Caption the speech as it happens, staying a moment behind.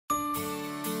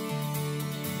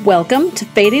Welcome to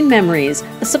Fading Memories,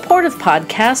 a supportive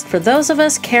podcast for those of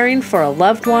us caring for a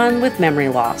loved one with memory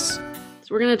loss. So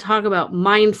we're going to talk about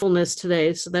mindfulness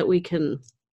today so that we can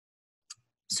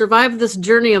survive this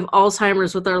journey of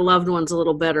Alzheimer's with our loved ones a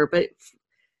little better. But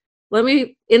let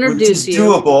me introduce you.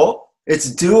 Doable. It's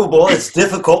doable. It's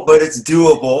difficult, but it's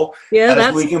doable. Yeah,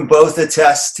 as we can both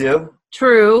attest to.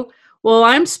 True. Well,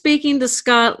 I'm speaking to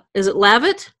Scott. Is it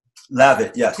Lavitt?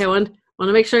 Lavitt, yes. Okay, I want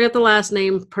to make sure I got the last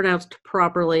name pronounced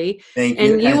properly. Thank you.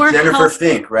 And you are Jennifer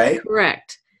Fink, right?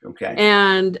 Correct. Okay.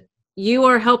 And you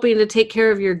are helping to take care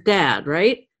of your dad,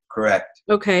 right? Correct.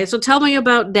 Okay, so tell me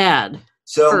about Dad.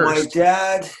 So first. My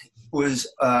dad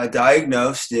was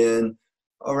diagnosed in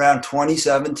around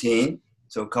 2017,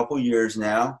 so a couple years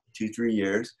now, 2-3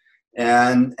 years,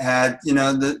 and had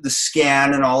the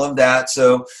scan and all of that.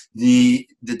 So the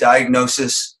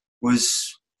diagnosis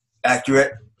was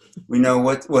accurate. We know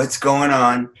what's going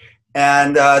on,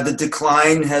 and the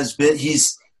decline has been.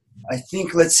 He's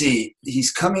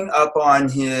coming up on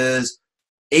his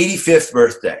 85th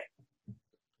birthday.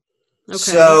 Okay.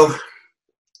 So,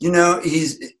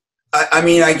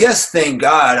 I guess, thank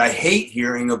God. I hate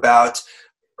hearing about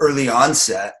early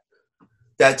onset.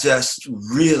 That just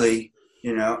really,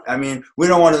 we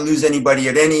don't want to lose anybody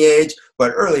at any age,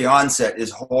 but early onset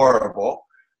is horrible.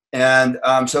 And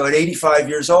so at 85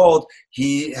 years old,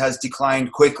 he has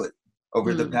declined quickly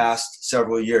over the past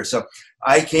several years. So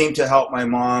I came to help my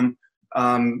mom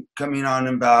coming on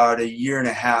about 1.5 years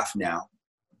now.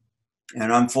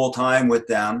 And I'm full-time with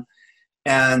them.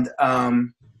 And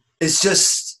it's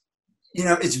just,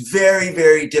 it's very,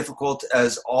 very difficult,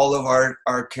 as all of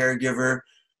our caregiver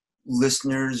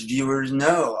listeners, viewers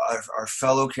know, our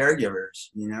fellow caregivers,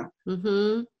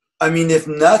 Mm-hmm. I mean, if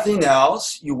nothing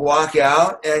else, you walk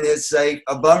out and it's like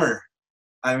a bummer.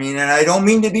 And I don't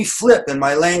mean to be flip in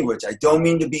my language. I don't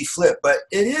mean to be flip, but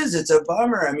it's a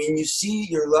bummer. You see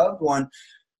your loved one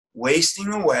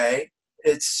wasting away.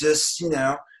 It's just,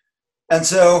 and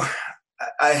so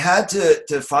I had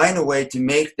to find a way to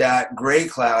make that gray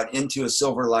cloud into a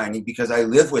silver lining, because I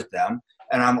live with them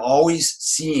and I'm always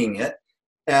seeing it.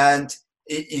 And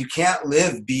you can't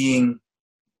live being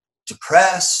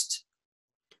depressed.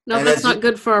 No, that's not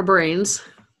good for our brains.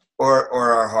 Or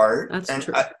our heart. That's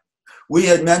true. We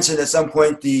had mentioned at some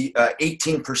point the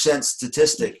 18%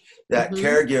 statistic that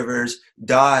caregivers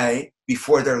die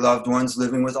before their loved ones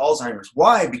living with Alzheimer's.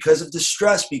 Why? Because of the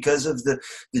stress, because of the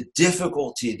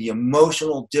difficulty, the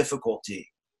emotional difficulty,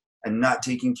 and not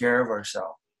taking care of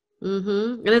ourselves.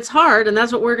 Mm-hmm. And it's hard, and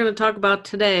that's what we're going to talk about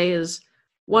today. Is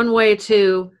one way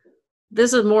to.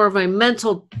 This is more of a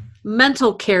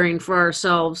mental caring for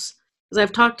ourselves. Because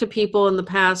I've talked to people in the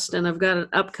past, and I've got an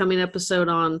upcoming episode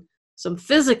on some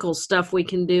physical stuff we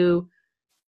can do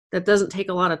that doesn't take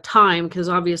a lot of time, because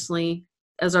obviously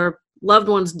as our loved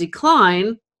ones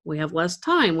decline, we have less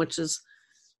time, which is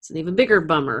it's an even bigger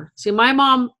bummer. See, my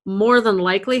mom more than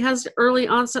likely has early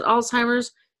onset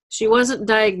Alzheimer's. She wasn't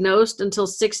diagnosed until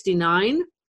 69. And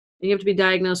you have to be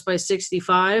diagnosed by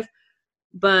 65.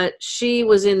 But she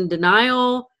was in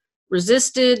denial,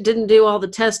 resisted, didn't do all the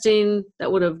testing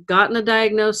that would have gotten a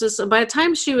diagnosis. And by the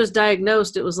time she was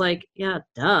diagnosed, it was like, yeah,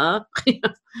 duh.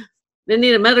 Didn't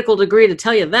need a medical degree to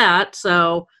tell you that.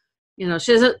 So,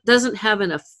 she doesn't have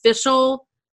an official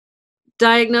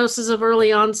diagnosis of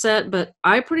early onset, but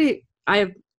I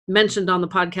have mentioned on the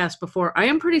podcast before, I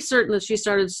am pretty certain that she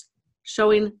started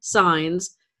showing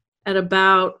signs at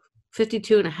about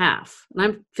 52 and a half. And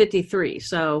I'm 53,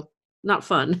 so not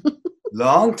fun.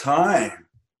 Long time.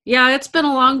 Yeah, it's been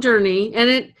a long journey, and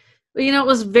it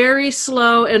was very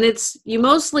slow, and you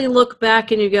mostly look back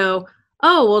and you go,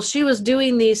 oh, well, she was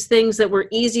doing these things that were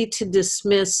easy to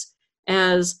dismiss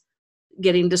as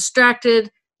getting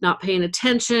distracted, not paying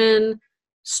attention,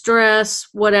 stress,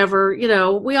 whatever.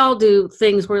 We all do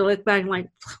things where we look back and like,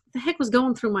 what the heck was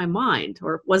going through my mind?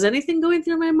 Or was anything going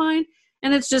through my mind?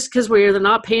 And it's just because we're either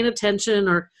not paying attention,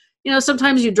 or,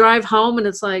 sometimes you drive home and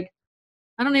it's like,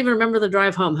 I don't even remember the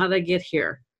drive home. How did I get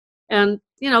here? And,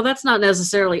 that's not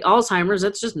necessarily Alzheimer's.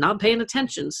 It's just not paying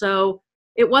attention. So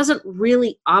it wasn't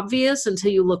really obvious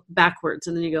until you look backwards,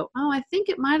 and then you go, oh, I think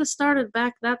it might have started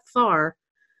back that far.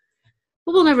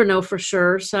 But we'll never know for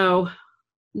sure. So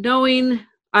knowing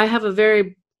I have a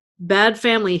very bad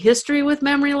family history with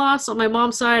memory loss on my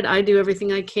mom's side, I do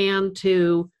everything I can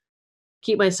to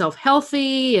keep myself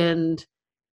healthy and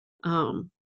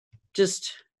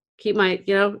just keep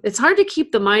it's hard to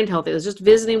keep the mind healthy. I was just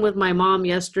visiting with my mom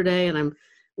yesterday, and I'm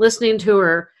listening to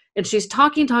her, and she's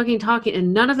talking,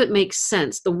 and none of it makes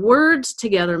sense. The words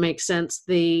together make sense.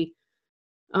 The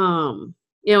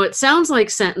it sounds like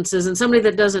sentences, and somebody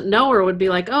that doesn't know her would be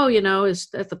like, oh, is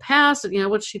that the past?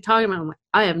 What's she talking about? I'm like,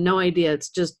 I have no idea. It's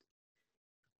just,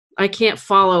 I can't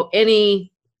follow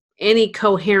any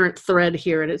coherent thread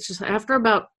here. And it's just after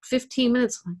about 15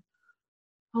 minutes, like,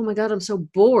 oh my God, I'm so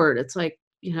bored. It's like,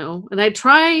 and I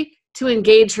try to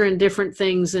engage her in different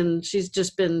things, and she's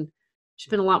been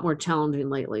a lot more challenging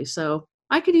lately. So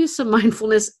I could use some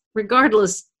mindfulness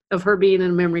regardless of her being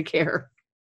in memory care.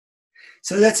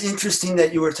 So that's interesting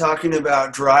that you were talking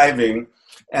about driving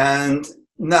and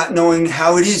not knowing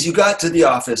how it is you got to the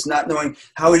office, not knowing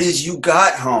how it is you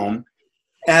got home.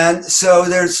 And so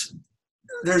there's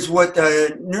what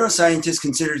neuroscientists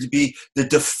consider to be the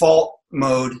default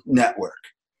mode network.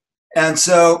 And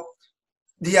so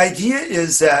the idea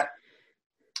is that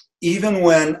even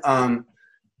when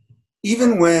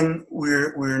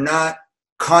we're not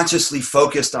consciously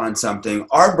focused on something,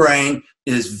 our brain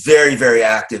is very, very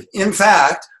active. In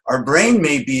fact, our brain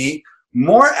may be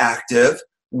more active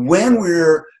when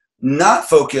we're not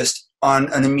focused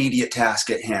on an immediate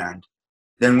task at hand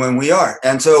than when we are.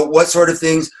 And so what sort of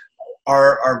things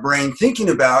are our brain thinking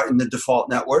about in the default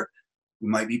network? We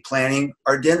might be planning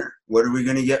our dinner. What are we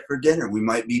going to get for dinner? We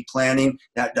might be planning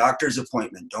that doctor's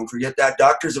appointment. Don't forget that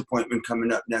doctor's appointment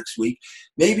coming up next week.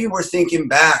 Maybe we're thinking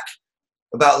back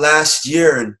about last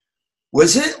year, and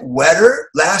was it wetter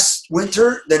last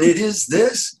winter than it is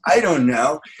this? I don't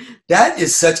know. That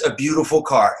is such a beautiful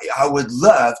car. I would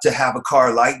love to have a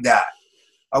car like that.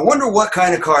 I wonder what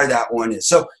kind of car that one is.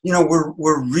 So,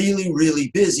 we're really,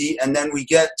 really busy, and then we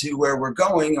get to where we're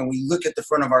going, and we look at the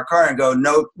front of our car and go,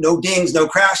 no dings, no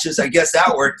crashes. I guess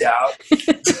that worked out.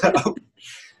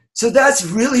 So that's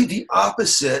really the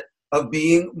opposite of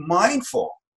being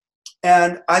mindful.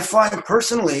 And I find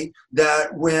personally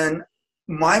that when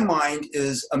my mind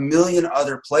is a million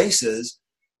other places,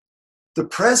 the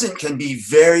present can be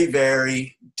very,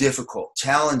 very difficult,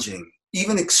 challenging,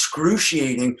 even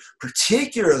excruciating,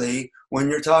 particularly when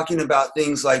you're talking about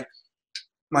things like,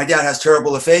 my dad has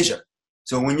terrible aphasia.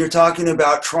 So when you're talking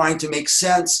about trying to make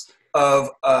sense of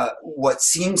what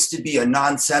seems to be a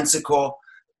nonsensical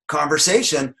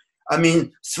conversation, I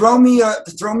mean, throw me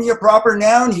a proper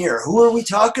noun here. Who are we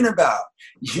talking about?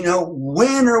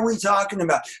 When are we talking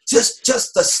about? Just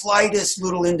the slightest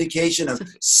little indication of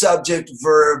subject,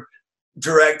 verb,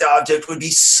 direct object would be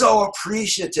so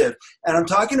appreciative. And I'm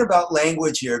talking about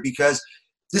language here because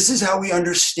this is how we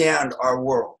understand our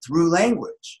world, through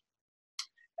language.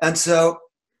 And so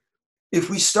if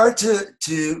we start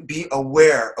to be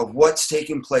aware of what's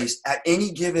taking place at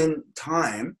any given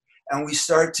time, and we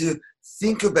start to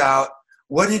think about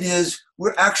what it is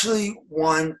what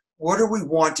are we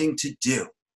wanting to do?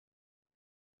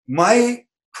 My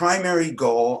primary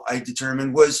goal, I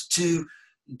determined, was to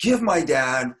give my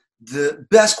dad the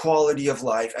best quality of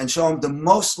life and show him the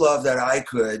most love that I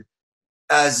could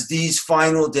as these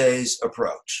final days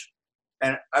approach.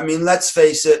 And I mean, let's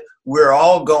face it, we're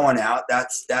all going out.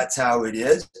 That's how it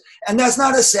is. And that's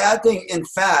not a sad thing. In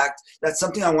fact, that's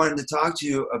something I wanted to talk to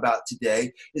you about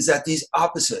today, is that these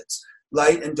opposites,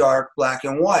 light and dark, black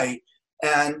and white,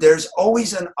 and there's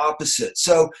always an opposite.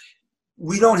 So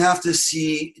we don't have to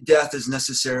see death as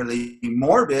necessarily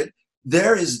morbid.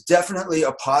 There is definitely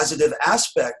a positive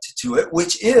aspect to it,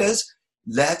 which is,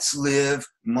 let's live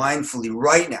mindfully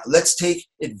right now. Let's take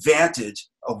advantage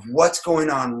of what's going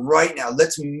on right now.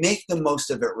 Let's make the most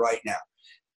of it right now.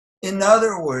 In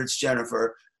other words,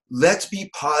 Jennifer, let's be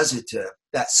positive,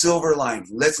 that silver lining.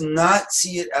 Let's not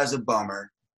see it as a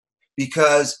bummer,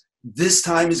 because this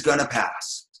time is going to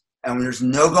pass and there's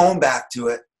no going back to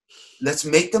it. Let's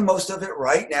make the most of it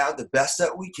right now, the best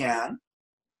that we can.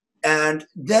 And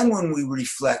then when we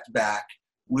reflect back,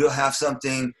 we'll have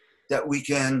something that we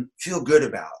can feel good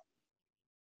about.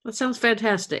 That sounds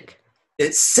fantastic.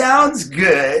 It sounds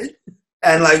good.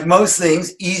 And like most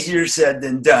things, easier said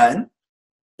than done.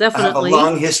 Definitely. I have a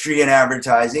long history in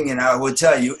advertising, and I would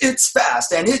tell you it's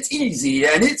fast and it's easy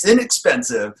and it's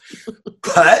inexpensive.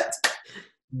 But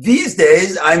these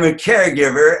days, I'm a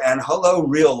caregiver, and hello,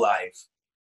 real life.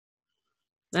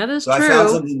 That is so true. I found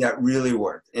something that really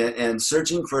worked, and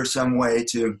searching for some way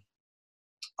to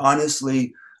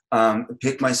honestly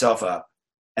pick myself up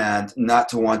and not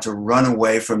to want to run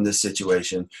away from this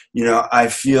situation. I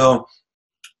feel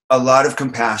a lot of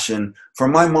compassion for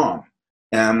my mom.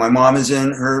 And my mom is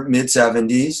in her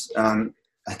mid-70s.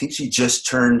 I think she just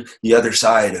turned the other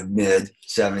side of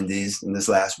mid-70s in this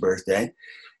last birthday.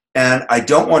 And I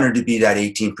don't want her to be that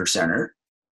 18%er.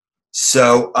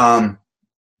 So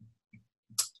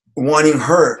wanting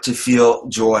her to feel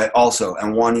joy also,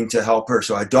 and wanting to help her.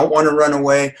 So I don't want to run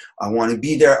away. I want to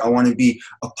be there. I want to be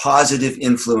a positive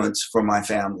influence for my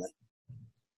family.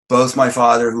 both my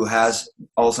father, who has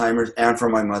Alzheimer's, and for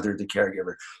my mother, the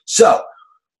caregiver. So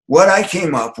what I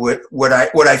came up with, what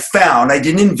I found, I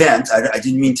didn't invent, I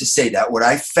didn't mean to say that. What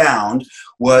I found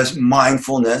was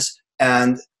mindfulness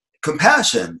and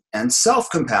compassion and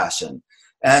self-compassion.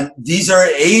 And these are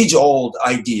age-old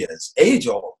ideas,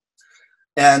 age-old.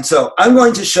 And so I'm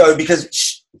going to show, because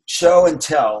show and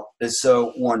tell is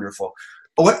so wonderful.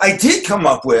 What I did come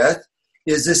up with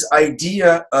is this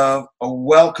idea of a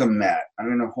welcome mat. I'm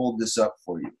going to hold this up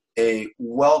for you. A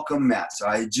welcome mat. So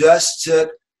I just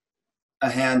took a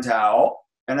hand towel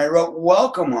and I wrote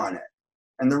welcome on it.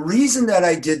 And the reason that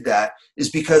I did that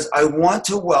is because I want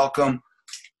to welcome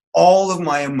all of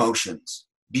my emotions.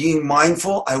 Being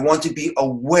mindful, I want to be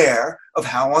aware of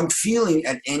how I'm feeling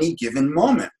at any given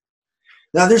moment.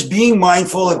 Now, there's being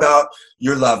mindful about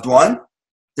your loved one.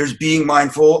 There's being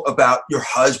mindful about your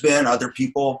husband, other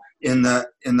people in the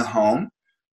home.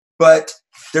 But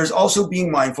there's also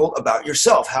being mindful about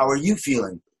yourself. How are you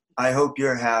feeling? I hope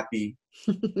you're happy.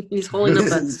 He's holding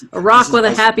up a rock with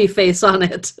a happy face on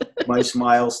it. My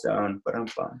smile stone, but I'm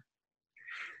fine.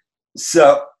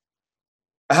 So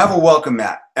I have a welcome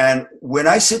mat. And when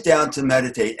I sit down to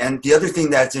meditate, and the other thing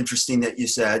that's interesting that you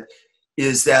said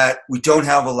is that we don't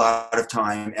have a lot of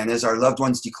time. And as our loved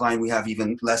ones decline, we have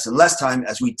even less and less time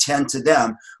as we tend to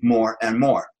them more and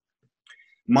more.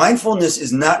 Mindfulness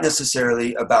is not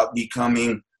necessarily about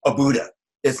becoming a Buddha.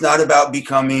 It's not about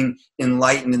becoming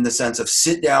enlightened in the sense of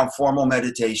sit down, formal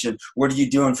meditation. What are you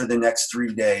doing for the next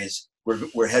 3 days?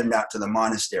 We're heading out to the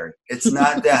monastery. It's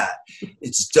not that.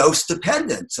 It's dose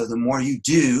dependent. So the more you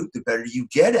do, the better you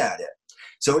get at it.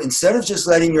 So instead of just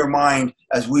letting your mind,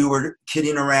 as we were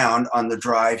kidding around on the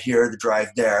drive here, the drive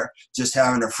there, just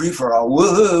having a free-for-all,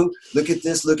 woohoo, look at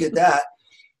this, look at that.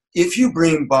 If you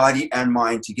bring body and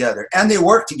mind together, and they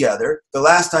work together, the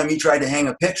last time you tried to hang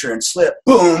a picture and slip,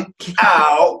 boom,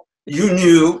 ow, you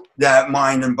knew that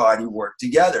mind and body work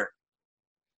together.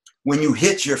 When you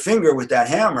hit your finger with that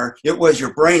hammer, it was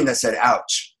your brain that said,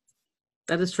 ouch.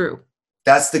 That is true.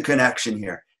 That's the connection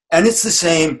here. And it's the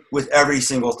same with every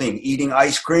single thing. Eating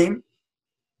ice cream,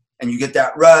 and you get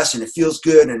that rush, and it feels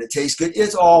good, and it tastes good.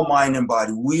 It's all mind and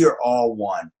body. We are all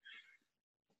one.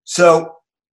 So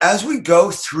as we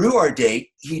go through our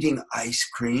day, eating ice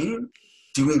cream,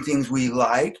 doing things we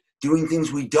like, doing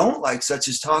things we don't like, such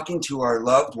as talking to our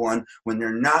loved one when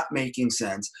they're not making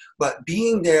sense, but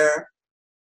being there,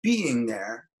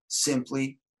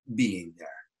 simply being there.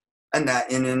 And that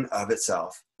in and of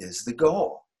itself is the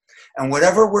goal. And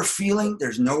whatever we're feeling,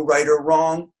 there's no right or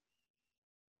wrong.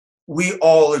 We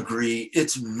all agree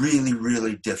it's really,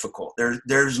 really difficult.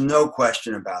 There's no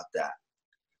question about that.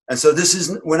 And so this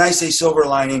is, when I say silver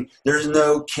lining, there's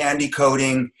no candy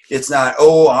coating. It's not,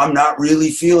 oh, I'm not really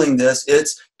feeling this.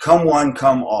 It's come one,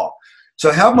 come all. So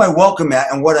I have my welcome mat,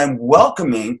 and what I'm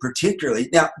welcoming particularly,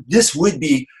 now this would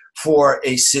be for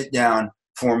a sit down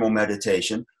formal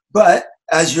meditation, but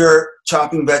as you're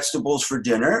chopping vegetables for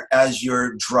dinner, as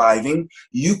you're driving,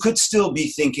 you could still be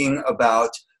thinking about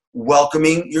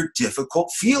welcoming your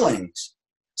difficult feelings.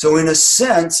 So in a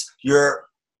sense, you're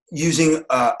using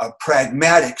a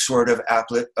pragmatic sort of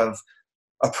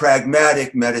a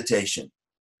pragmatic meditation.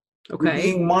 Okay. You're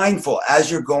being mindful as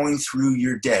you're going through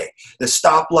your day. The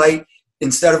stoplight,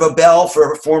 instead of a bell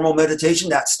for a formal meditation,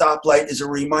 that stoplight is a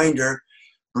reminder.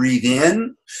 Breathe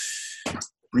in,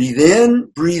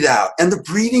 breathe out. And the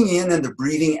breathing in and the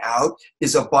breathing out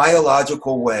is a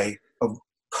biological way of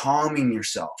calming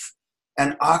yourself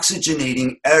and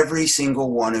oxygenating every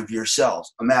single one of your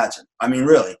cells. Imagine, I mean,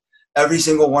 really, every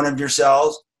single one of your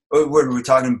cells. What are we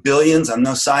talking, billions? I'm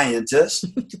no scientist.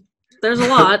 There's a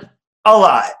lot. A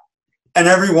lot. And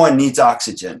everyone needs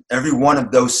oxygen, every one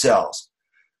of those cells.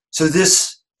 So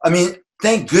this, I mean,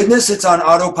 thank goodness it's on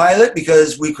autopilot,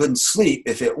 because we couldn't sleep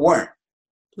if it weren't.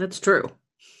 That's true.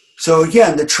 So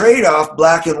again, the trade-off,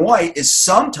 black and white, is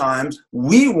sometimes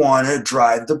we want to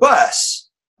drive the bus.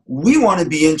 We want to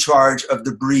be in charge of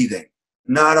the breathing,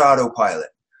 not autopilot.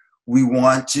 We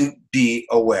want to be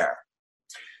aware.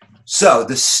 So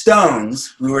the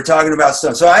stones, we were talking about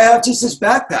stones. So I have just this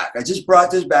backpack. I just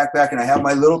brought this backpack, and I have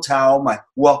my little towel, my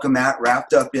welcome mat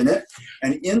wrapped up in it.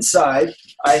 And inside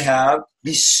I have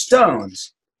these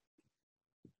stones.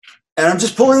 And I'm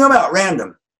just pulling them out,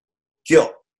 random.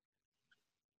 Guilt.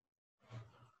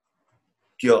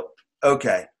 Guilt.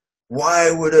 Okay.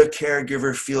 Why would a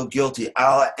caregiver feel guilty?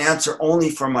 I'll answer only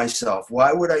for myself.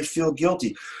 Why would I feel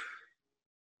guilty?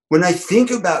 When I think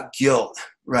about guilt,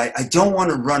 right, I don't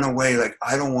want to run away like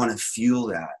I don't want to feel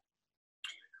that.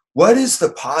 What is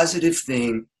the positive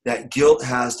thing that guilt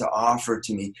has to offer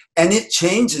to me? And it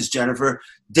changes, Jennifer,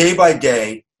 day by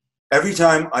day, every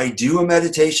time I do a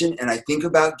meditation and I think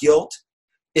about guilt,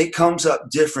 it comes up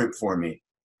different for me.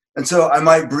 And so I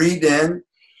might breathe in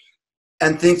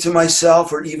and think to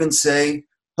myself, or even say,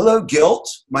 hello, guilt,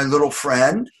 my little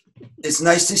friend. It's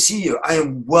nice to see you. I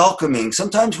am welcoming.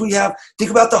 Sometimes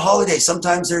think about the holidays.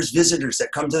 Sometimes there's visitors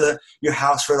that come to your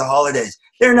house for the holidays.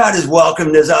 They're not as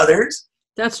welcomed as others.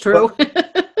 That's true.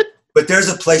 But there's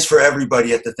a place for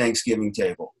everybody at the Thanksgiving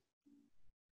table.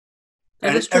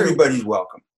 That is And true. everybody's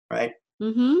welcome, right?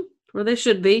 Mm-hmm. Where they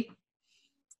should be.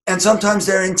 And sometimes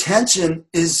their intention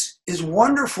is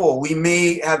wonderful. We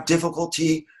may have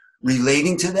difficulty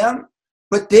relating to them,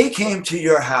 but they came to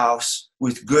your house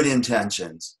with good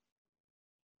intentions,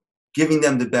 giving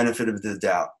them the benefit of the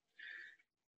doubt.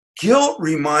 Guilt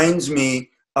reminds me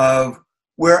of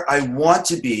where I want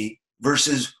to be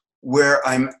versus where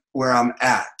I'm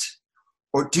at,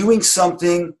 or doing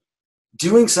something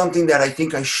that I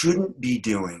think I shouldn't be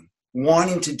doing,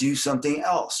 wanting to do something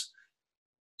else.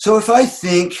 So if I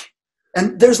think,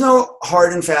 and there's no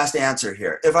hard and fast answer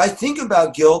here, if I think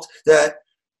about guilt, that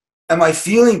am I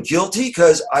feeling guilty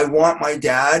because I want my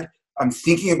dad, I'm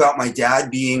thinking about my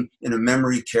dad being in a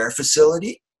memory care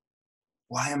facility?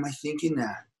 Why am I thinking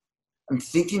that? I'm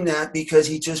thinking that because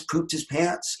he just pooped his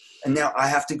pants and now I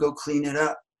have to go clean it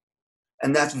up.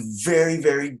 And that's very,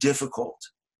 very difficult.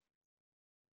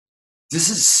 This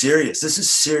is serious. This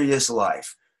is serious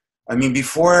life. I mean,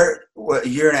 before a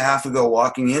year and a half ago,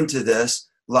 walking into this,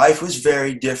 life was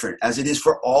very different, as it is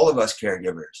for all of us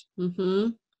caregivers. Mm-hmm.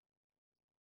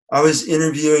 I was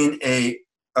interviewing a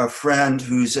friend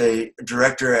who's a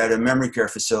director at a memory care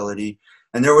facility,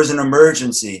 and there was an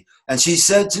emergency. And she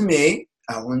said to me,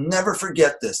 I will never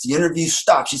forget this. The interview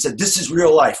stopped. She said, this is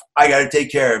real life. I got to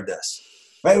take care of this.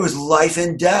 Right? It was life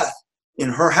and death in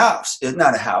her house. It's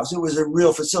not a house. It was a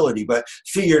real facility, but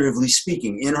figuratively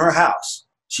speaking, in her house,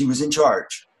 she was in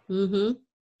charge. Mm-hmm.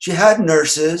 She had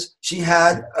nurses. She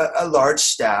had a large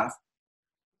staff.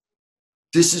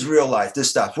 This is real life. This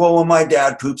stuff. Well, when my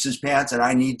dad poops his pants and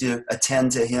I need to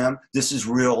attend to him, this is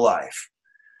real life.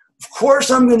 Of course,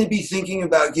 I'm going to be thinking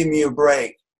about give me a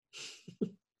break.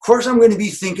 Of course, I'm going to be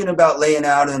thinking about laying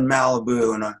out in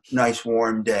Malibu on a nice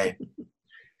warm day.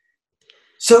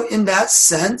 So in that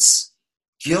sense,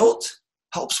 guilt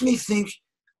helps me think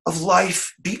of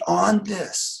life beyond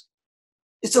this.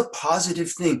 It's a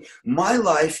positive thing. My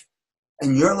life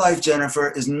and your life,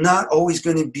 Jennifer, is not always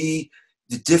going to be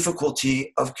the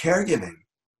difficulty of caregiving.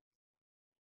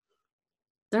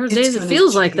 There are days it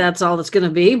feels like that's all it's going to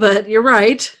be, but you're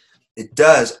right. It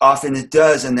does. Often it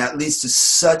does. And that leads to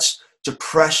such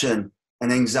depression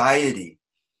and anxiety.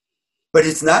 But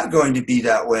it's not going to be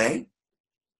that way.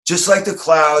 Just like the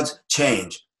clouds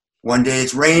change. One day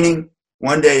it's raining,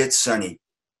 one day it's sunny.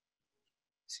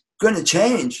 It's going to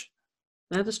change.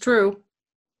 That is true.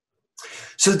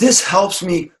 So this helps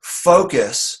me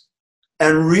focus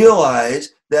and realize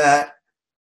that,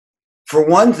 for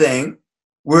one thing,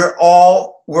 we're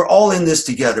all in this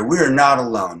together. We are not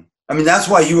alone. I mean, that's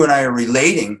why you and I are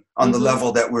relating on the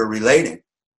level that we're relating.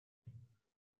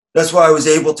 That's why I was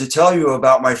able to tell you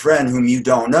about my friend whom you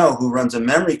don't know, who runs a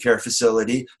memory care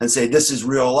facility, and say, this is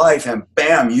real life. And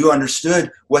bam, you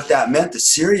understood what that meant, the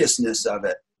seriousness of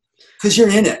it. Because you're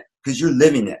in it, because you're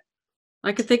living it.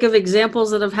 I could think of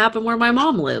examples that have happened where my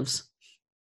mom lives.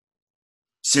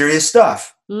 Serious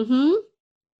stuff. Mm-hmm.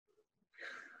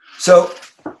 So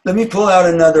let me pull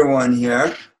out another one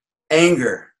here.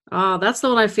 Anger. Oh, that's the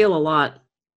one I feel a lot.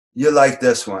 You like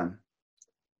this one.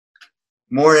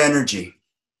 More energy.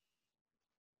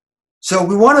 So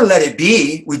we want to let it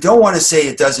be. We don't want to say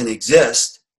it doesn't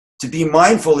exist. To be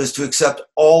mindful is to accept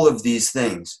all of these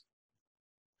things.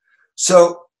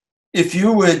 So if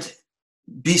you would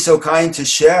be so kind to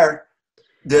share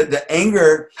the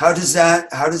anger, how does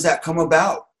that come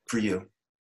about for you?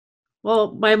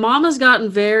 Well, my mom has gotten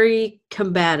very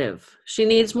combative. She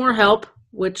needs more help,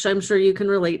 which I'm sure you can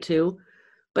relate to,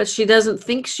 but she doesn't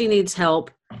think she needs help,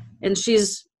 and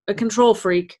she's a control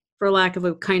freak, for lack of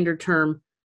a kinder term.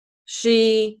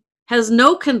 She has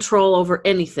no control over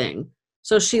anything.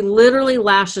 So she literally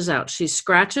lashes out. She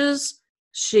scratches.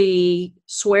 She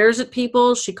swears at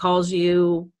people. She calls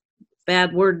you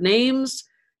bad word names.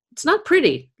 It's not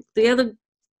pretty. The other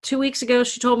 2 weeks ago,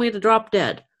 she told me to drop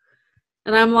dead.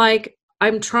 And I'm like,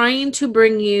 I'm trying to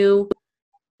bring you,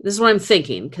 this is what I'm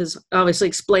thinking, because obviously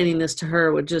explaining this to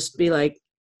her would just be like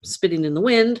spitting in the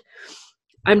wind.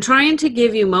 I'm trying to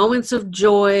give you moments of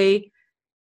joy,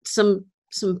 some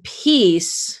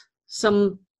peace,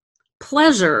 some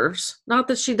pleasures. Not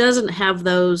that she doesn't have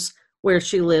those where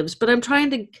she lives, but I'm trying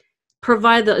to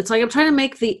provide it's like I'm trying to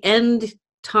make the end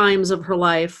times of her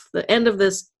life, the end of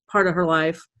this part of her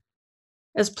life,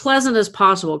 as pleasant as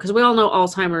possible, because we all know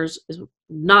Alzheimer's is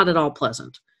not at all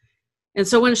pleasant. And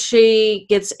so when she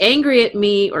gets angry at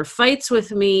me or fights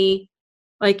with me,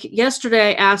 like yesterday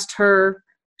I asked her,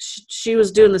 she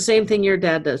was doing the same thing your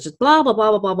dad does, just blah, blah,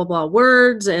 blah, blah, blah, blah, blah,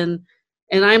 words. And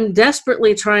I'm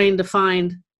desperately trying to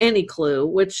find any clue,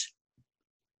 which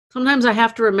sometimes I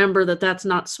have to remember that that's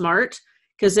not smart.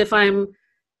 Because if I'm,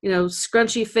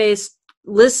 scrunchy faced,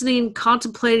 listening,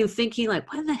 contemplating, thinking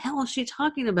like, what the hell is she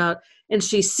talking about? And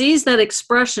she sees that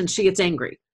expression, she gets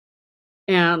angry.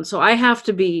 And so I have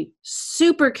to be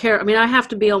super careful. I mean, I have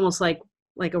to be almost like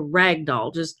a rag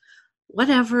doll, just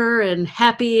whatever and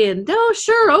happy and oh,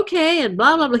 sure, okay, and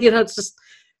blah, blah, blah. It's just,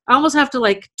 I almost have to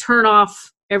like turn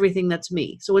off everything that's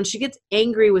me. So when she gets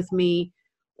angry with me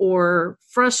or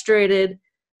frustrated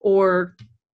or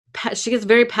she gets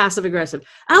very passive aggressive,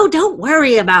 oh, don't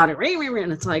worry about it.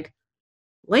 And it's like,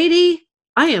 lady,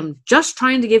 I am just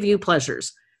trying to give you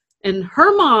pleasures. And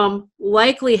her mom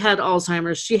likely had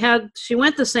Alzheimer's. She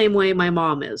went the same way my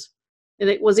mom is. And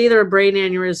it was either a brain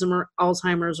aneurysm or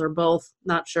Alzheimer's or both.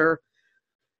 Not sure.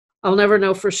 I'll never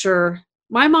know for sure.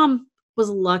 My mom was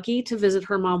lucky to visit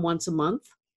her mom once a month.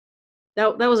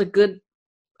 That was a good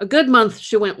month.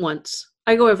 She went once.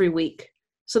 I go every week.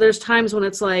 So there's times when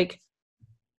it's like,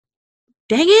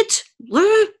 dang it.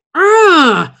 I'm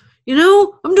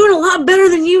doing a lot better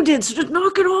than you did. So just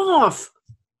knock it off.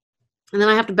 And then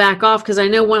I have to back off because I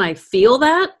know when I feel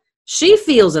that, she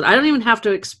feels it. I don't even have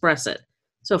to express it.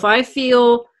 So if I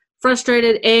feel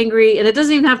frustrated, angry, and it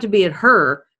doesn't even have to be at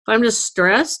her, if I'm just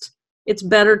stressed, it's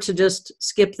better to just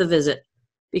skip the visit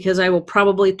because I will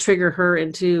probably trigger her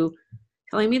into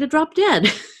telling me to drop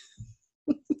dead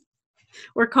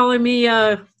or calling me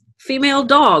a female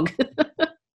dog.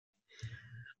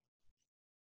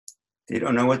 They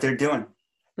don't know what they're doing.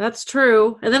 That's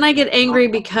true. And then I get angry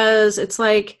because it's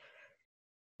like,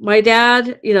 my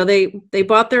dad, they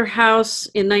bought their house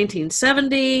in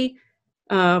 1970.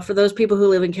 For those people who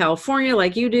live in California,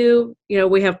 like you do,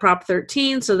 we have Prop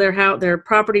 13, so their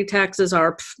property taxes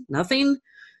are nothing.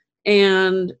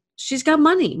 And she's got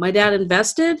money. My dad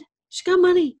invested. She got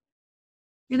money.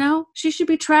 She should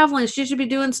be traveling. She should be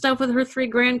doing stuff with her 3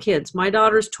 grandkids. My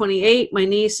daughter's 28. My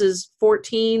niece is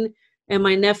 14. And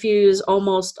my nephew is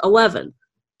almost 11.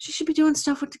 She should be doing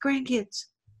stuff with the grandkids.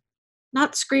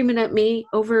 Not screaming at me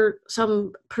over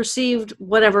some perceived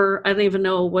whatever. I don't even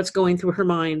know what's going through her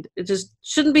mind. It just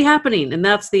shouldn't be happening. And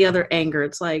that's the other anger.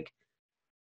 It's like,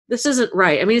 this isn't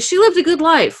right. I mean, she lived a good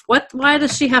life. Why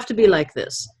does she have to be like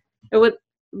this? I would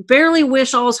barely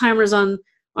wish Alzheimer's on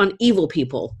evil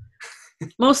people.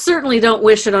 Most certainly don't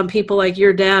wish it on people like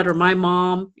your dad or my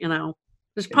mom.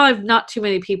 There's probably not too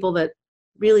many people that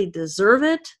really deserve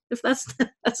it. If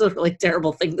that's a really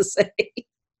terrible thing to say.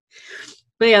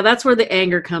 But yeah, that's where the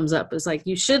anger comes up. It's like,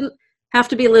 you shouldn't have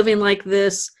to be living like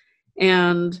this.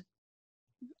 And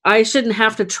I shouldn't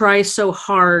have to try so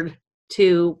hard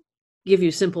to give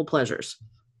you simple pleasures.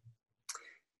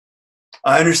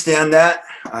 I understand that.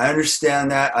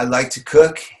 I like to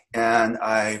cook and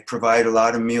I provide a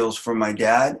lot of meals for my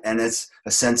dad. And it's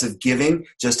a sense of giving,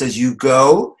 just as you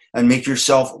go and make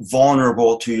yourself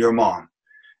vulnerable to your mom.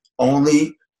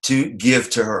 Only to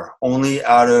give to her, only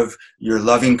out of your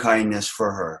loving kindness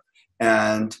for her.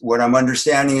 And what I'm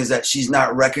understanding is that she's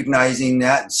not recognizing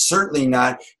that, and certainly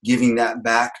not giving that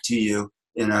back to you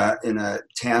in a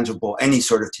tangible, any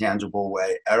sort of tangible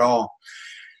way at all.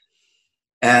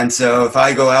 And so if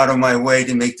I go out of my way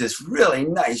to make this really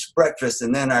nice breakfast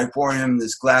and then I pour him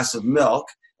this glass of milk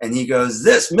and he goes,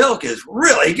 "This milk is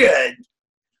really good."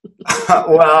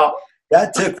 Well,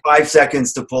 that took 5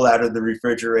 seconds to pull out of the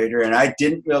refrigerator, and I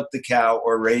didn't milk the cow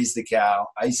or raise the cow.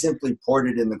 I simply poured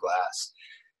it in the glass.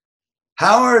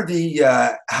 How are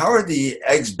the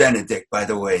eggs Benedict, by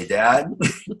the way, Dad?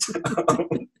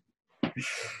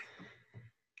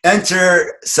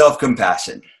 Enter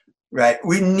self-compassion, right?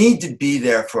 We need to be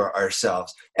there for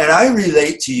ourselves. And I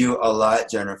relate to you a lot,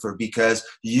 Jennifer, because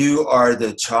you are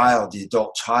the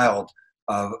adult child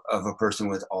of a person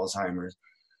with Alzheimer's.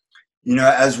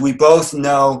 As we both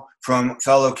know from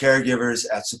fellow caregivers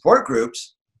at support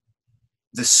groups,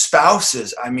 the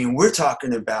spouses, I mean, we're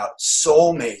talking about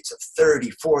soulmates of 30,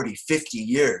 40, 50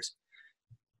 years.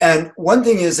 And one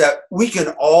thing is that we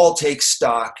can all take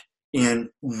stock in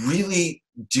really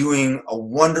doing a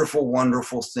wonderful,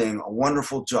 wonderful thing, a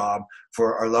wonderful job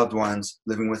for our loved ones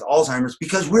living with Alzheimer's,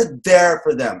 because we're there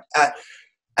for them. At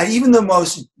even the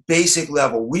most basic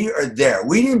level, we are there.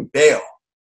 We didn't bail.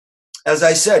 As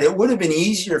I said, it would have been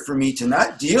easier for me to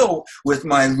not deal with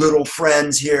my little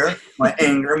friends here, my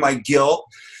anger, my guilt,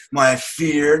 my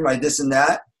fear, my this and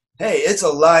that, hey, it's a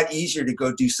lot easier to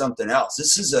go do something else.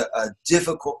 This is a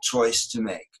difficult choice to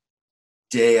make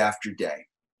day after day.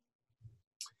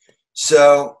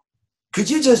 So could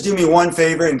you just do me one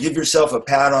favor and give yourself a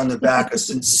pat on the back, a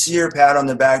sincere pat on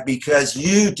the back, because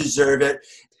you deserve it,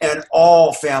 and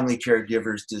all family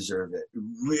caregivers deserve it.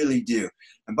 Really do.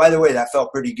 And by the way, that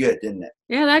felt pretty good, didn't it?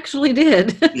 Yeah, it actually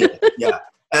did. Yeah.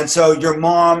 And so your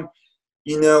mom,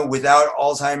 without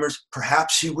Alzheimer's,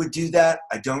 perhaps she would do that.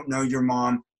 I don't know your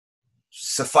mom.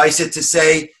 Suffice it to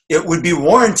say, it would be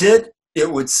warranted.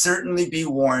 It would certainly be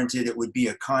warranted. It would be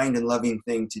a kind and loving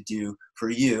thing to do for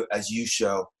you as you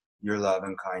show your love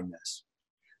and kindness.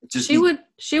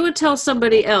 She would tell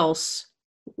somebody else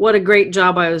what a great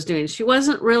job I was doing. She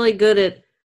wasn't really good at, I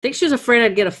think she was afraid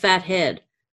I'd get a fat head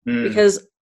because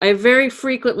I very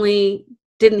frequently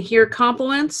didn't hear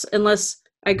compliments unless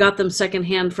I got them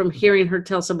secondhand from hearing her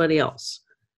tell somebody else.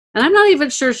 And I'm not even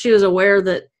sure she was aware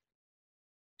that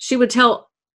she would tell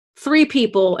 3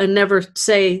 people and never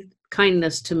say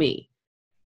kindness to me.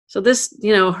 So this,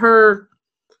 the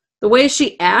way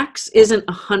she acts isn't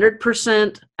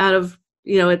 100% out of,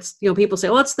 it's, people say,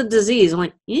 well, it's the disease. I'm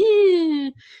like,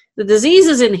 the disease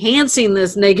is enhancing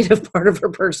this negative part of her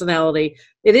personality.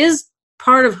 It is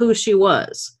part of who she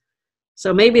was.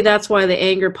 So maybe that's why the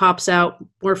anger pops out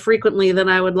more frequently than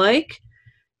I would like,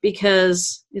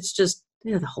 because it's just,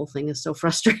 the whole thing is so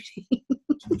frustrating.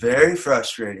 Very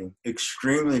frustrating,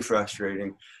 extremely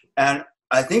frustrating. And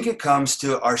I think it comes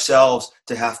to ourselves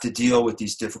to have to deal with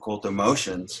these difficult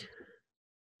emotions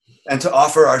and to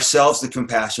offer ourselves the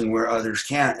compassion where others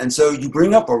can't. And so you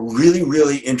bring up a really,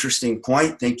 really interesting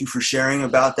point. Thank you for sharing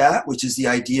about that, which is the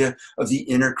idea of the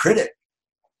inner critic.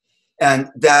 And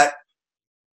that,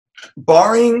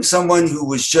 barring someone who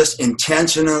was just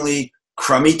intentionally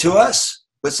crummy to us,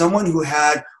 but someone who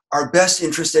had our best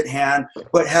interest at hand,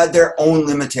 but had their own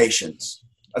limitations.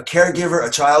 A caregiver, a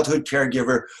childhood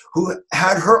caregiver who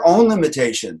had her own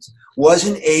limitations,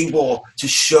 wasn't able to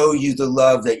show you the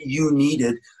love that you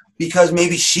needed because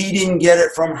maybe she didn't get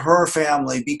it from her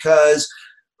family, because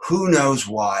who knows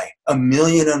why,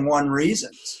 1,000,001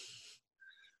 reasons.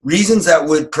 Reasons that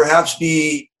would perhaps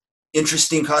be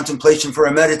interesting contemplation for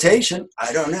a meditation,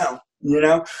 I don't know,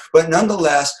 but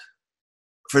nonetheless,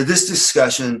 for this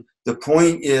discussion, the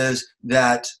point is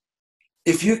that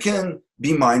if you can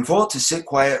be mindful to sit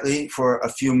quietly for a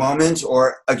few moments,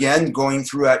 or again, going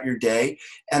throughout your day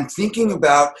and thinking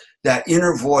about that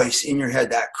inner voice in your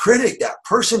head, that critic, that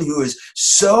person who is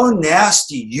so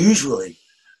nasty usually.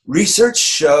 Research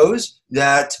shows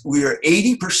that we are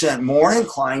 80% more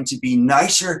inclined to be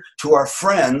nicer to our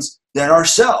friends than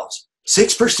ourselves.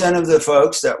 6% of the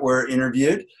folks that were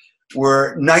interviewed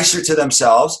were nicer to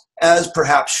themselves, as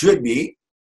perhaps should be.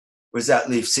 Was that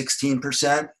leave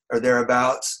 16% or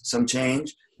thereabouts, some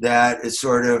change, that is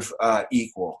sort of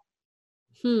equal.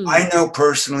 I know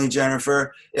personally,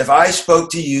 Jennifer, if I spoke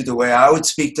to you the way I would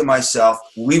speak to myself,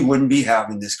 we wouldn't be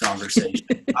having this conversation.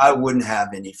 I wouldn't have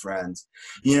any friends.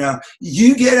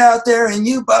 You get out there and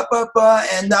you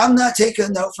and I'm not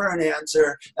taking no for an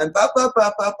answer, and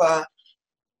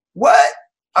What?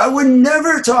 I would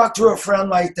never talk to a friend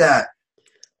like that.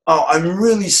 Oh, I'm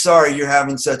really sorry you're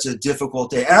having such a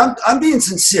difficult day. And I'm being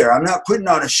sincere. I'm not putting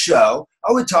on a show.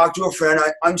 I would talk to a friend.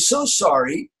 I'm so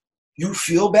sorry you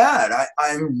feel bad.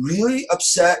 I'm really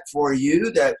upset for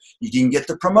you that you didn't get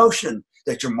the promotion,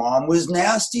 that your mom was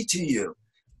nasty to you,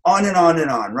 on and on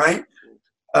and on, right?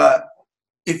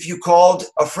 If you called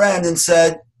a friend and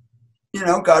said,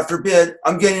 God forbid,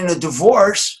 I'm getting a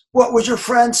divorce, what would your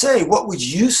friend say? What would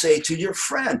you say to your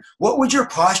friend? What would your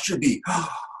posture be?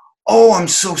 Oh, I'm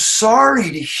so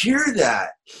sorry to hear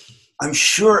that. I'm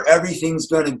sure everything's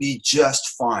going to be just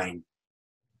fine.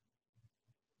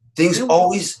 Things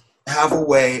always have a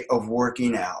way of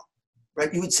working out,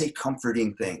 right? You would say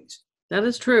comforting things. That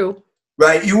is true.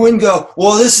 Right? You wouldn't go,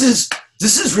 well, this is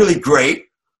really great.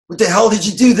 What the hell did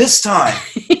you do this time?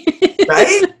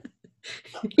 Right?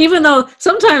 Even though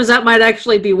sometimes that might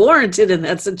actually be warranted in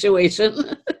that situation.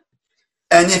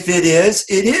 And if it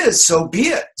is, so be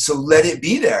it. So let it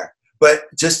be there. But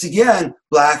just again,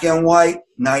 black and white,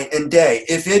 night and day.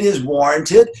 If it is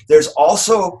warranted, there's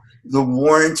also the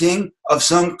warranting of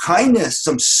some kindness,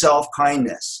 some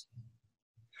self-kindness.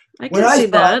 I can see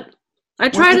that. I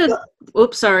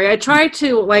try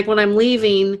to, like, when I'm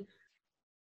leaving,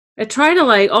 I try to,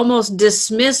 like, almost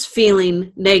dismiss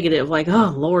feeling negative. Like,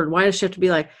 oh, Lord, why does she have to be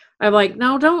like, I'm like,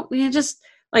 no, don't, just,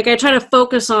 like, I try to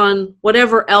focus on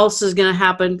whatever else is going to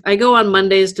happen. I go on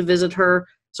Mondays to visit her,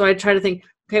 so I try to think,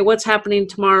 okay, what's happening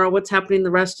tomorrow? What's happening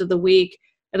the rest of the week?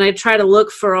 And I try to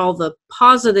look for all the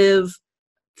positive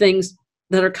things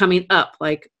that are coming up.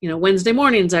 Like, Wednesday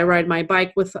mornings, I ride my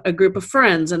bike with a group of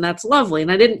friends, and that's lovely.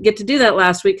 And I didn't get to do that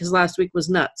last week because last week was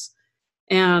nuts.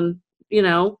 And,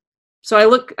 so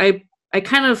I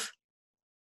kind of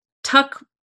tuck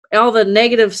all the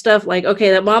negative stuff, like,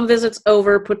 okay, that mom visit's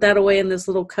over, put that away in this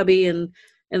little cubby and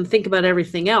think about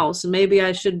everything else. And maybe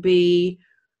I should be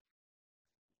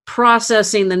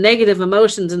processing the negative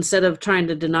emotions instead of trying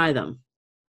to deny them.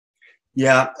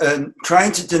 Yeah, and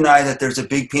trying to deny that there's a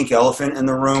big pink elephant in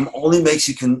the room only makes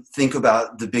you can think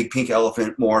about the big pink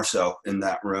elephant more so in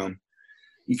that room.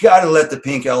 You got to let the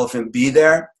pink elephant be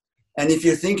there. And if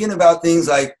you're thinking about things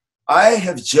like, I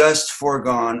have just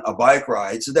foregone a bike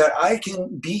ride so that I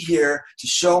can be here to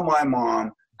show my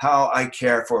mom how I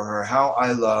care for her, how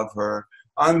I love her.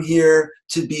 I'm here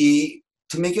to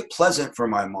make it pleasant for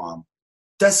my mom.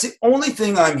 That's the only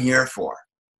thing I'm here for.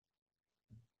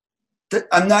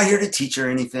 I'm not here to teach her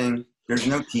anything. There's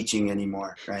no teaching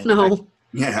anymore, right? No.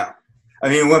 I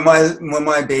mean, when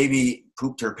my baby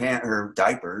pooped her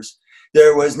diapers,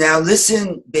 there was, now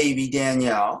listen, baby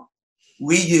Danielle,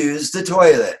 we use the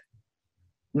toilet,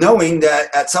 knowing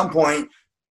that at some point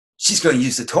she's going to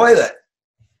use the toilet.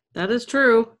 That is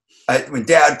true. When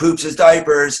dad poops his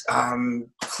diapers, I'm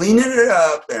cleaning it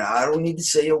up, and I don't need to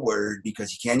say a word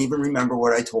because he can't even remember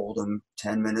what I told him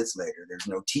 10 minutes later. There's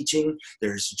no teaching.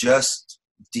 There's just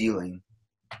dealing.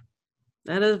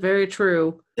 That is very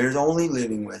true. There's only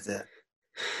living with it.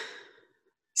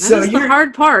 That's the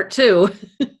hard part, too.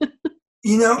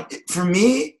 For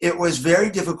me, it was very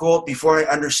difficult before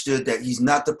I understood that he's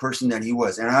not the person that he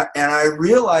was. And I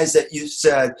realized that you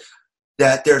said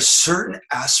that there's certain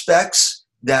aspects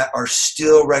that are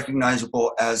still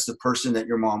recognizable as the person that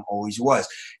your mom always was.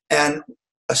 And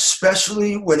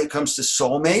especially when it comes to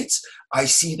soulmates, I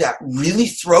see that really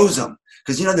throws them.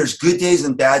 Because, there's good days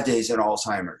and bad days in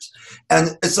Alzheimer's.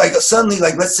 And it's like suddenly,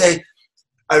 like, let's say,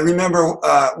 I remember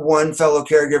one fellow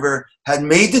caregiver had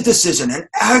made the decision, an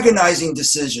agonizing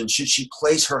decision, should she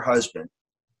place her husband.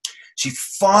 She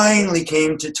finally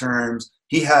came to terms.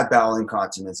 He had bowel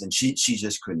incontinence, and she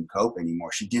just couldn't cope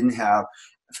anymore. She didn't have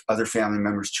other family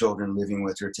members, children living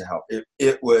with her to help.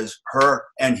 It was her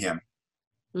and him.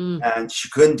 And she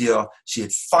couldn't deal. She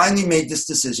had finally made this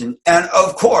decision. And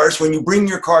of course, when you bring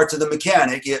your car to the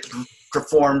mechanic, it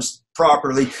performs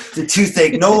properly. The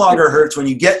toothache no longer hurts when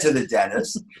you get to the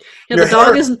dentist. Yeah,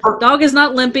 the dog is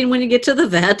not limping when you get to the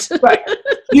vet. Right.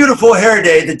 Beautiful hair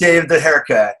day, the day of the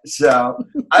haircut. So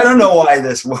I don't know why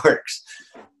this works.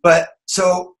 But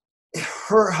so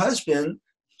her husband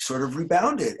sort of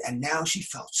rebounded, and now she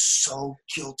felt so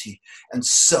guilty and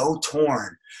so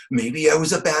torn. Maybe I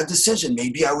was a bad decision.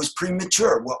 Maybe I was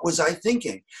premature. What was I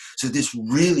thinking? So this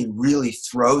really, really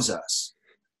throws us.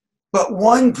 But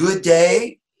one good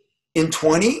day in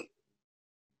 20,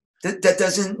 that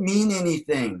doesn't mean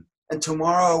anything. And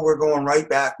tomorrow we're going right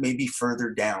back, maybe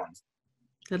further down.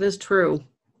 That is true.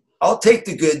 I'll take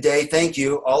the good day. Thank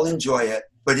you. I'll enjoy it.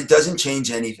 But it doesn't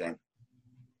change anything.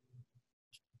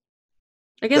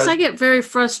 I guess I get very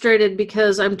frustrated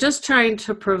because I'm just trying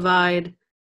to provide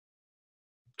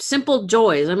simple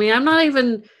joys. I mean, I'm not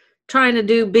even trying to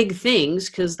do big things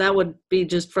because that would be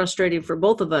just frustrating for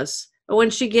both of us. But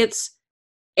when she gets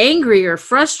angry or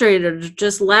frustrated or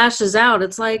just lashes out,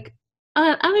 it's like,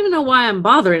 I don't even know why I'm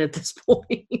bothering at this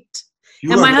point.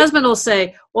 And my husband will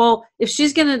say, well, if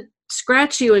she's going to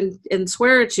scratch you and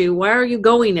swear at you, why are you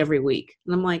going every week?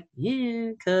 And I'm like, yeah,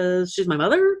 because she's my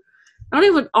mother. I don't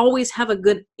even always have a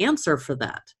good answer for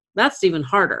that. That's even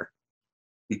harder.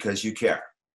 Because you care.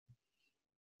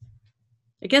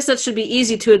 I guess that should be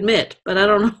easy to admit, but I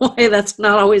don't know why that's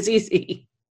not always easy.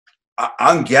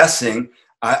 I'm guessing.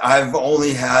 I've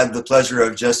only had the pleasure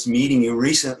of just meeting you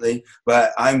recently,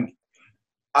 but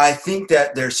I think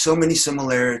that there's so many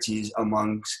similarities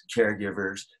amongst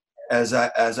caregivers. As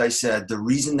I said, the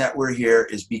reason that we're here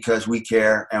is because we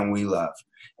care and we love.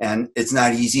 And it's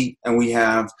not easy, and we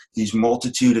have these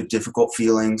multitude of difficult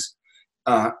feelings.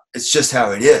 It's just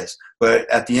how it is. But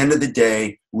at the end of the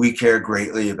day, we care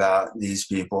greatly about these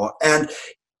people. And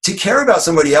to care about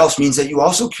somebody else means that you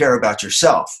also care about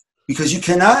yourself, because you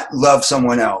cannot love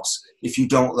someone else if you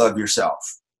don't love yourself.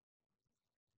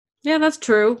 Yeah, that's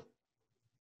true.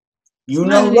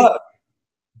 Love.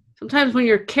 Sometimes when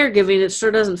you're caregiving, it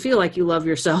sure doesn't feel like you love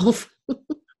yourself.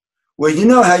 Well, you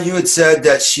know how you had said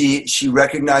that she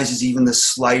recognizes even the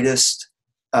slightest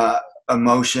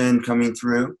emotion coming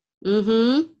through?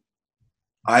 Mm-hmm.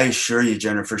 I assure you,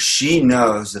 Jennifer, she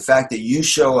knows the fact that you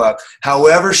show up,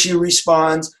 however she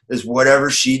responds is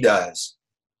whatever she does.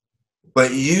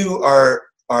 But you are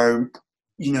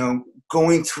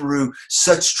going through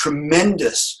such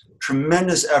tremendous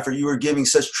tremendous effort. You are giving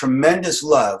such tremendous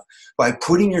love by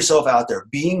putting yourself out there,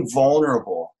 being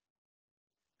vulnerable,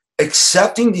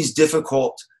 accepting these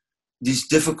difficult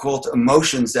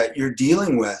emotions that you're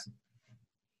dealing with,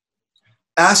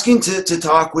 asking to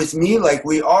talk with me like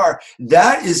we are.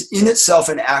 That is in itself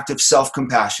an act of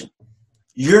self-compassion.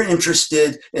 You're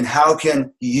interested in how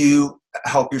can you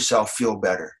help yourself feel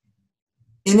better.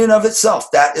 In and of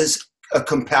itself, that is a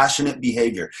compassionate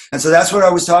behavior. And so that's what I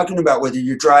was talking about, whether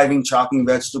you're driving, chopping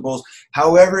vegetables,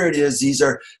 however it is, these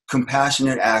are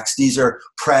compassionate acts. These are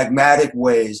pragmatic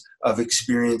ways of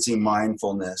experiencing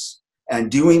mindfulness and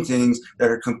doing things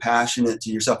that are compassionate to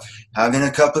yourself. Having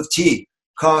a cup of tea,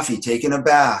 coffee, taking a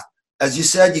bath. As you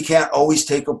said, you can't always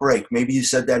take a break. Maybe you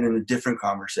said that in a different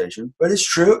conversation, but it's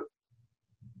true.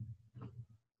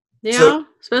 Yeah, so,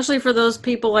 especially for those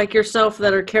people like yourself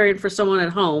that are caring for someone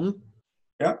at home.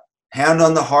 Yeah. Hand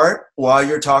on the heart while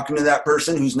you're talking to that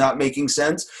person who's not making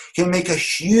sense can make a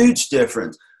huge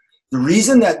difference. The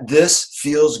reason that this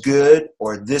feels good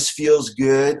or this feels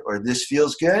good or this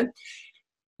feels good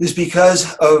is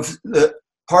because of the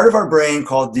part of our brain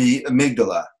called the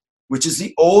amygdala, which is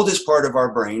the oldest part of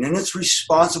our brain, and it's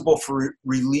responsible for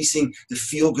releasing the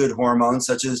feel-good hormones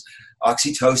such as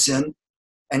oxytocin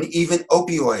and even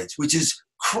opioids, which is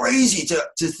crazy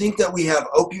to think that we have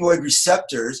opioid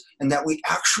receptors and that we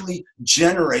actually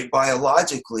generate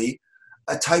biologically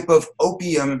a type of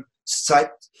opium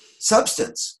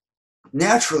substance.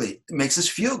 Naturally, it makes us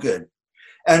feel good.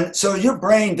 And so your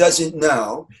brain doesn't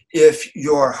know if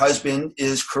your husband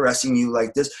is caressing you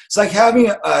like this. It's like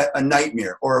having a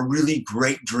nightmare or a really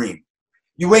great dream.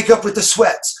 You wake up with the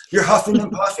sweats. You're huffing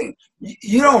and puffing.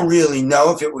 You don't really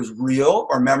know if it was real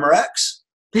or Memorex.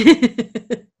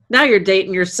 Now you're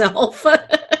dating yourself.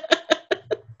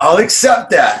 I'll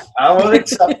accept that. I will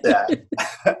accept that.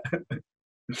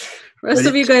 Rest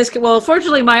of you guys can, well,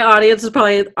 fortunately my audience is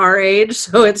probably our age,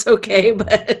 so it's okay,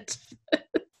 but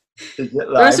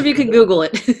the rest of you can Google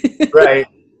it. Right.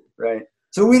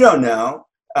 So we don't know.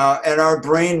 And our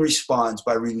brain responds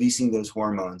by releasing those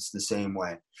hormones the same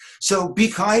way. So be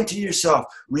kind to yourself.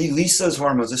 Release those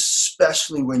hormones,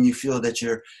 especially when you feel that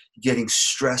you're getting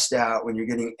stressed out, when you're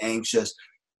getting anxious.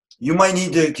 You might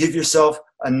need to give yourself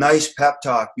a nice pep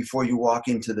talk before you walk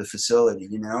into the facility,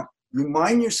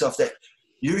 Remind yourself that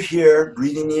you're here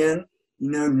breathing in,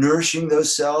 nourishing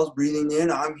those cells, breathing in.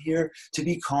 I'm here to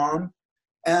be calm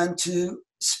and to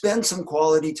spend some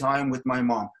quality time with my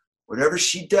mom. Whatever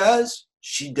she does,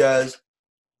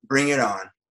 bring it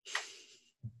on.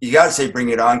 You got to say bring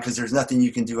it on because there's nothing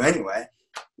you can do anyway.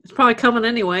 It's probably coming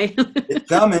anyway. It's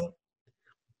coming.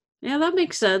 Yeah, that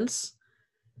makes sense.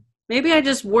 Maybe I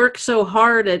just work so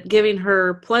hard at giving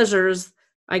her pleasures,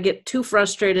 I get too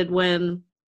frustrated when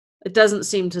it doesn't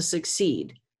seem to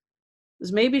succeed.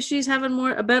 Because maybe she's having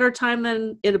a better time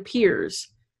than it appears.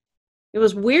 It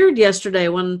was weird yesterday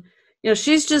when,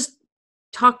 she's just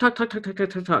talk.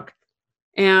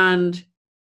 And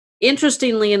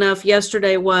interestingly enough,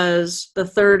 yesterday was the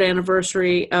 3rd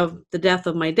anniversary of the death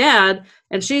of my dad,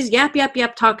 and she's yap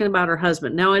talking about her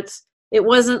husband. Now it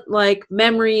wasn't like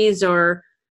memories or,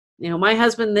 my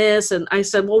husband this, and I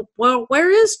said, well, where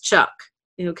is Chuck?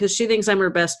 Because she thinks I'm her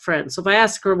best friend. So if I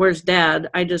ask her where's Dad,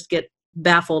 I just get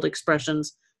baffled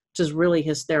expressions, which is really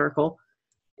hysterical.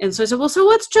 And so I said, well, so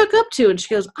what's Chuck up to? And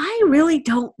she goes, I really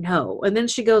don't know. And then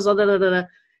she goes, oh, da, da, da, da.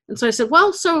 And so I said,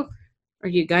 well, so are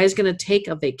you guys going to take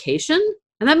a vacation?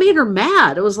 And that made her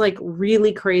mad. It was like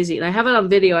really crazy. And I have it on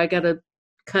video. I got to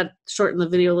shorten the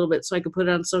video a little bit so I could put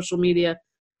it on social media.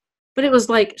 But it was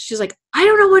like, she's like, I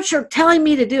don't know what you're telling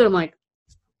me to do. I'm like,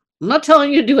 I'm not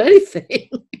telling you to do anything.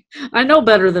 I know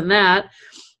better than that.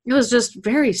 It was just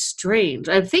very strange.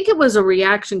 I think it was a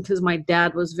reaction because my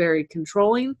dad was very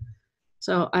controlling.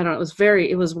 So I don't know.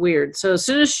 It was weird. So as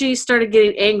soon as she started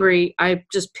getting angry, I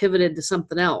just pivoted to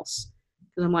something else.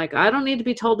 Because I'm like, I don't need to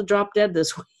be told to drop dead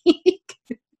this week.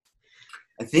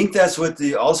 I think that's what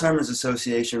the Alzheimer's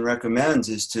Association recommends,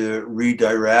 is to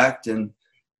redirect and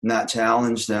not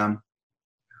challenge them.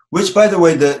 Which, by the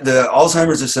way, the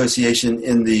Alzheimer's Association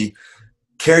in the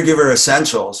Caregiver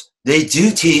Essentials, they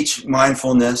do teach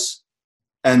mindfulness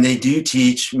and they do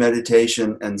teach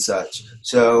meditation and such.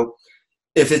 So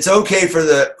if it's okay for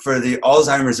the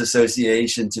Alzheimer's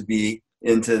Association to be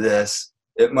into this,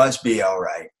 it must be all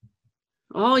right.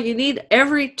 Oh, you need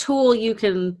every tool you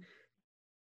can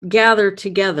gather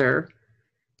together.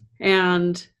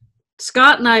 And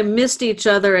Scott and I missed each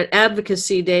other at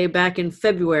Advocacy Day back in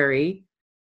February.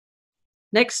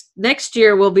 Next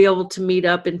year, we'll be able to meet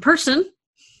up in person.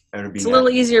 It's a little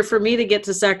easier for me to get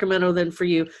to Sacramento than for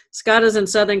you. Scott is in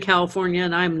Southern California,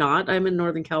 and I'm not. I'm in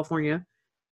Northern California.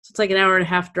 So it's like an hour and a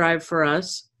half drive for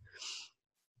us.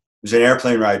 It was an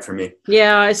airplane ride for me.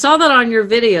 Yeah, I saw that on your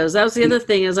videos. That was the other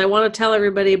thing, is I want to tell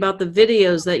everybody about the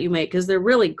videos that you make, because they're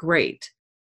really great.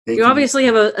 Thank You you. obviously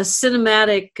have a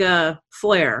cinematic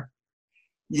flair.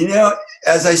 You know,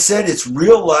 as I said, it's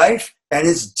real life and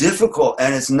it's difficult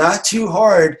and it's not too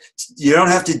hard. You don't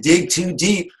have to dig too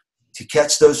deep to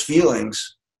catch those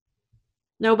feelings.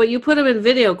 No, but you put them in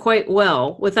video quite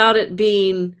well without it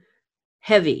being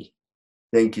heavy.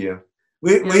 Thank you.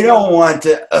 We don't want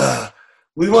to,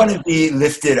 we want to be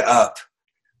lifted up.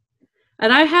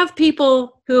 And I have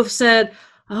people who have said,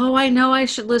 oh, I know I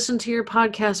should listen to your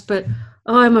podcast, but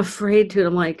oh, I'm afraid to. And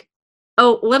I'm like,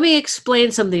 oh, let me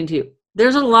explain something to you.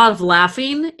 There's a lot of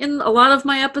laughing in a lot of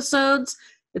my episodes.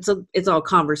 It's all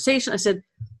conversation. I said,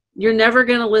 you're never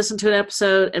going to listen to an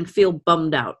episode and feel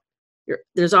bummed out.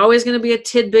 There's always going to be a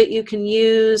tidbit you can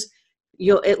use.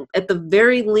 You'll, at the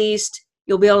very least,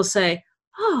 you'll be able to say,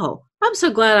 oh, I'm so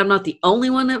glad I'm not the only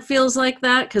one that feels like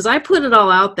that, because I put it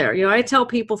all out there. You know, I tell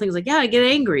people things like, yeah, I get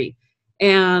angry.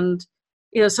 And,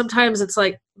 you know, sometimes it's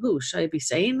like, ooh, should I be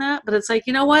saying that? But it's like,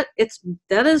 you know what?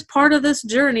 That is part of this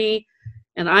journey.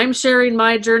 And I'm sharing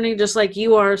my journey just like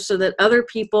you are, so that other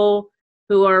people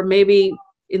who are maybe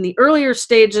in the earlier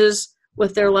stages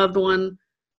with their loved one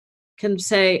can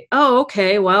say, oh,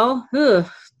 okay, well, it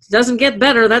doesn't get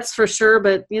better, that's for sure.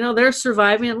 But, you know, they're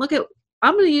surviving. And look at,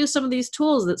 I'm going to use some of these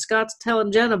tools that Scott's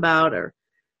telling Jen about. Or,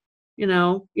 you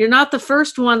know, you're not the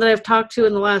first one that I've talked to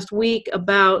in the last week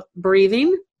about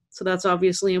breathing. So that's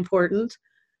obviously important.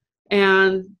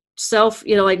 And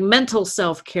like mental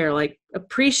self-care, like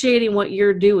appreciating what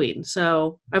you're doing.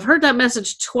 So I've heard that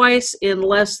message twice in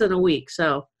less than a week.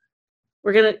 So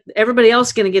everybody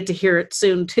else going to get to hear it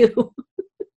soon too.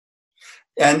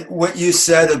 And what you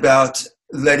said about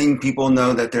letting people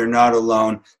know that they're not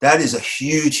alone, that is a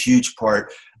huge, huge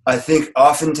part. I think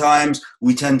oftentimes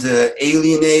we tend to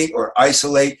alienate or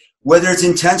isolate, whether it's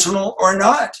intentional or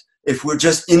not, if we're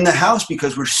just in the house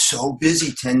because we're so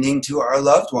busy tending to our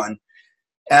loved one.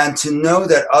 And to know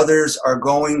that others are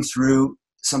going through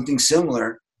something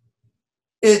similar,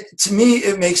 to me,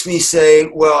 it makes me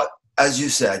say, well, as you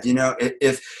said, you know,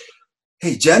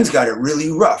 hey, Jen's got it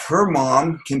really rough. Her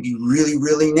mom can be really,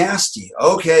 really nasty.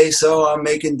 Okay, so I'm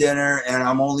making dinner and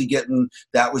I'm only getting,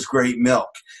 that was great milk.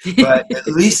 But at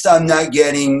least I'm not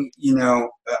getting, you know,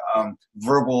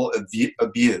 verbal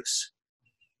abuse.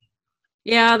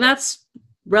 Yeah, that's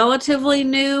relatively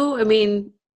new. I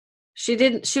mean, she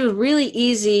was really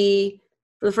easy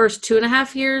for the first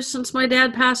 2.5 years since my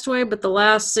dad passed away, but the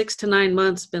last 6 to 9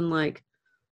 months been like,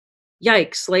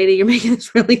 yikes, lady, you're making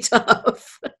this really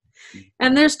tough.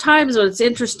 And there's times when it's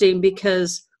interesting,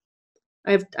 because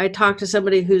I talked to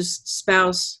somebody whose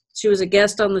spouse, she was a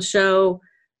guest on the show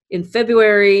in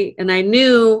February, and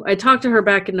I talked to her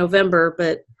back in November,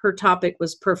 but her topic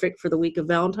was perfect for the week of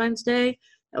Valentine's Day.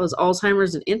 That was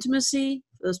Alzheimer's and intimacy,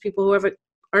 for those people who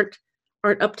aren't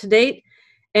up to date.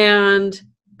 And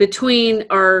between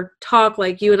our talk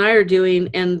like you and I are doing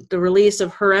and the release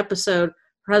of her episode,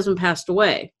 her husband passed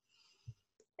away.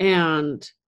 And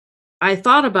I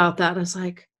thought about that. I was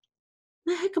like,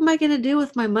 what the heck am I going to do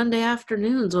with my Monday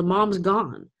afternoons when mom's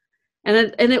gone?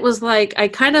 And it was like, I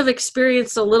kind of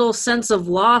experienced a little sense of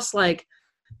loss, like,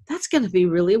 that's going to be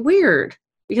really weird,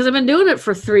 because I've been doing it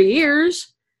for 3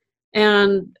 years.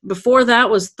 And before that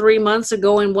was 3 months of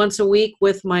going once a week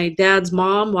with my dad's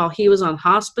mom while he was on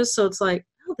hospice. So it's like,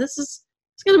 oh, it's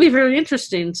going to be very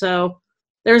interesting. So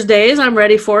there's days I'm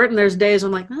ready for it, and there's days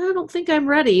I'm like, I don't think I'm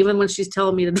ready, even when she's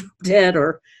telling me to drop dead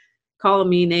or calling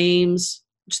me names,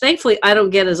 which thankfully I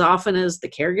don't get as often as the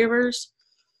caregivers.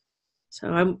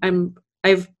 So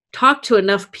I've talked to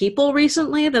enough people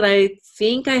recently that I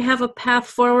think I have a path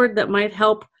forward that might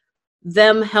help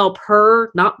them help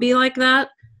her not be like that.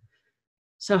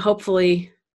 So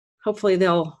hopefully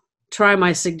they'll try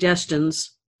my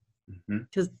suggestions,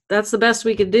 because that's the best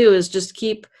we could do, is just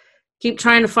keep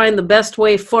trying to find the best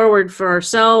way forward for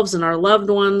ourselves and our loved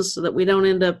ones, so that we don't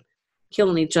end up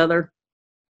killing each other.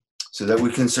 So that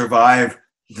we can survive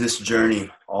this journey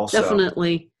also.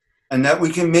 Definitely. And that we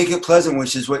can make it pleasant,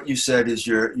 which is what you said is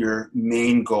your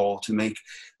main goal, to make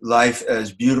life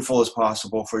as beautiful as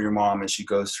possible for your mom as she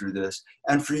goes through this.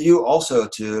 And for you also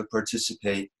to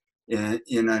participate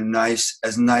in a nice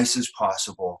as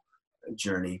possible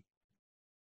journey.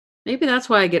 Maybe that's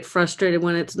why I get frustrated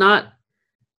when it's not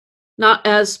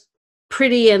as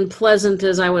pretty and pleasant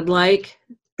as I would like.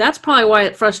 That's probably why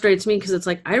it frustrates me, because it's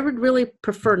like, I would really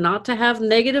prefer not to have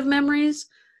negative memories.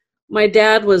 My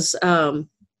dad was,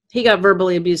 he got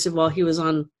verbally abusive while he was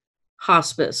on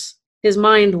hospice. His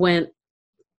mind went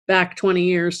back 20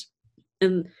 years.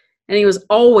 And and he was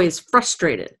always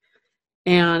frustrated.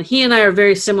 And he and I are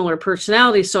very similar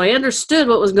personalities, so I understood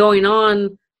what was going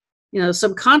on,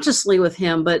 subconsciously with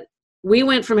him. But we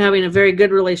went from having a very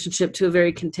good relationship to a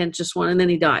very contentious one, and then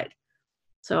he died.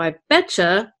 So I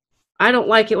betcha I don't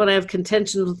like it when I have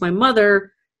contentions with my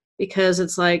mother, because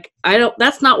it's like,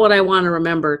 that's not what I want to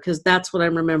remember, because that's what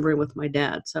I'm remembering with my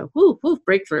dad. So,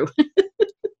 breakthrough.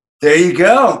 There you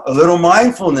go. A little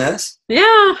mindfulness.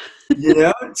 Yeah.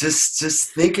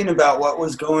 Just thinking about what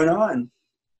was going on.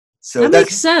 So that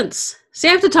makes sense. See,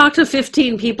 I have to talk to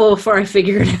 15 people before I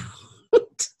figure it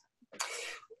out.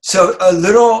 So a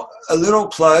little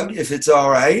plug, if it's all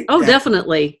right. Oh,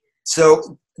 definitely.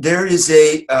 So there is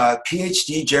a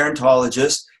PhD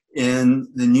gerontologist in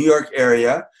the New York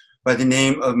area by the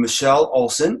name of Michelle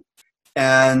Olson,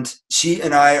 and she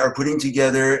and I are putting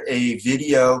together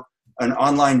an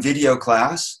online video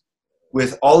class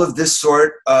with all of this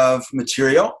sort of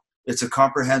material. It's a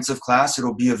comprehensive class.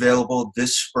 It'll be available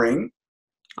this spring.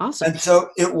 Awesome. And so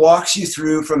it walks you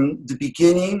through from the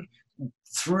beginning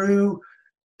through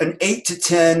an 8 to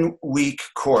 10 week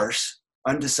course,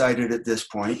 undecided at this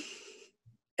point.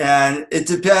 And it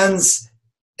depends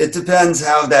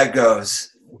how that goes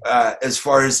as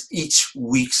far as each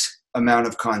week's amount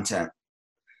of content.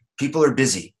 People are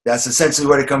busy. That's essentially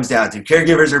what it comes down to.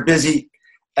 Caregivers are busy.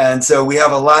 And so we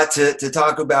have a lot to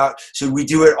talk about. Should we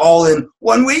do it all in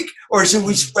 1 week, or should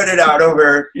we spread it out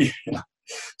over?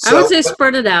 I would say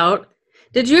spread it out.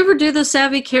 Did you ever do the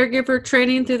Savvy Caregiver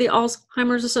training through the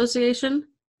Alzheimer's Association?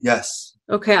 Yes.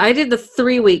 Okay, I did the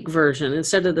 3-week version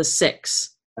instead of the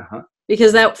 6. Uh-huh.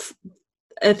 Because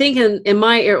I think in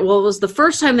my area, it was the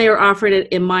first time they were offering it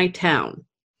in my town.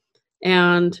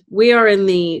 And we are in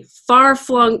the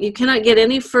far-flung, you cannot get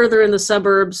any further in the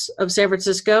suburbs of San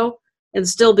Francisco and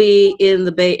still be in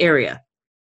the Bay Area.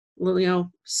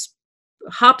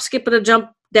 Hop, skip, and a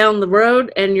jump down the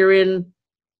road, and you're in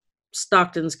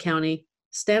Stockton's County.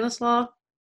 Stanislaus?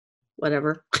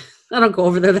 Whatever. I don't go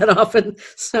over there that often.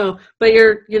 So, but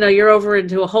you're over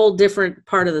into a whole different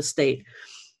part of the state.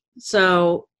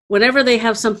 So whenever they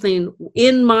have something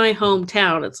in my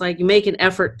hometown, it's like you make an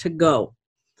effort to go.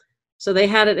 So they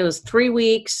had it was 3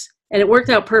 weeks, and it worked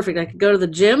out perfect. I could go to the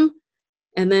gym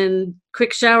and then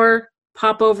quick shower,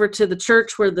 pop over to the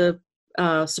church where the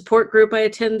support group I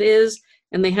attend is,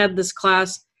 and they had this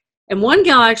class. And one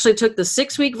gal actually took the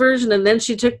 6-week version, and then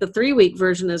she took the 3-week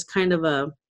version as kind of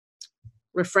a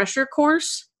refresher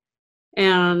course.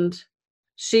 And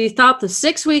she thought the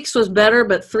 6 weeks was better,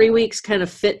 but 3 weeks kind of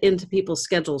fit into people's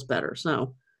schedules better.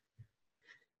 So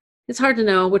it's hard to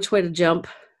know which way to jump.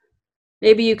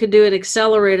 Maybe you could do an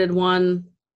accelerated one.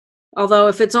 Although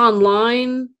if it's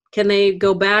online, can they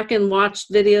go back and watch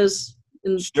videos?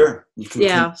 Sure. You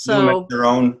can so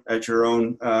at your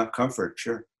own comfort.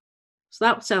 Sure. So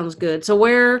that sounds good. So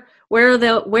where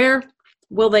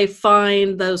will they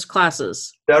find those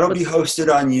classes? That'll be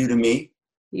hosted on Udemy.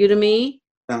 Udemy?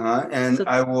 And so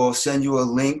I will send you a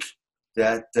link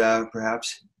that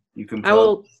perhaps you can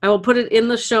post. I will put it in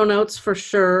the show notes for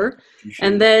sure.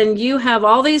 And then you have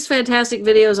all these fantastic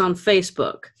videos on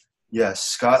Facebook. Yes,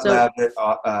 Scott Lavitt,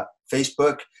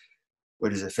 Facebook.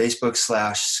 What is it?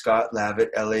 Facebook/Scott Lavitt,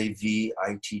 LAVITT,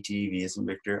 V as in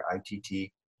Victor,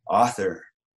 ITT, author.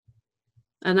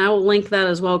 And I will link that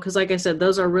as well, because like I said,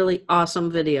 those are really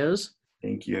awesome videos.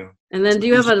 Thank you. And then do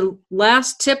you have a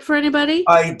last tip for anybody?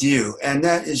 I do. And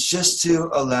that is just to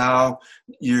allow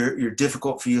your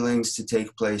difficult feelings to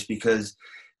take place, because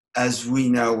as we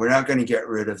know, we're not going to get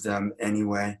rid of them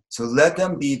anyway. So let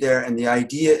them be there. And the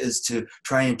idea is to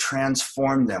try and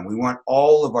transform them. We want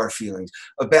all of our feelings.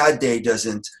 A bad day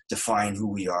doesn't define who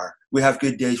we are. We have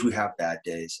good days. We have bad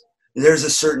days. There's a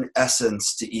certain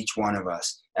essence to each one of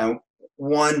us. And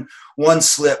one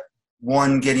slip,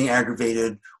 one getting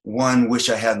aggravated, one wish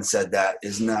I hadn't said that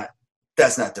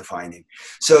that's not defining.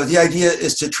 So the idea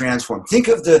is to transform. Think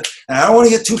of and I don't want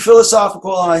to get too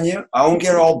philosophical on you. I won't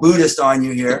get all Buddhist on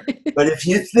you here. But if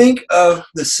you think of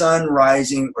the sun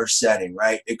rising or setting,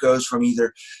 right? It goes from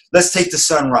let's take the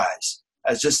sunrise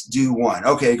as just do one.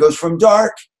 Okay, it goes from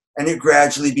dark and it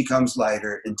gradually becomes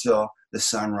lighter until the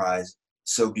sunrise.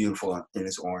 So beautiful in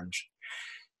its orange.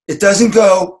 It doesn't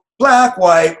go black,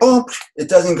 white, boom. It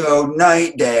doesn't go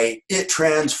night, day. It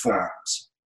transforms.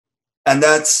 And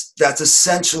that's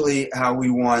essentially how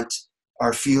we want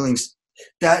our feelings.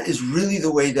 That is really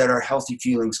the way that our healthy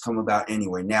feelings come about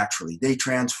anyway, naturally. They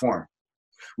transform.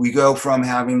 We go from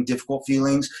having difficult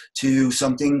feelings to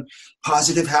something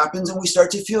positive happens and we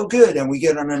start to feel good and we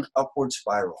get on an upward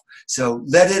spiral. So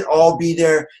let it all be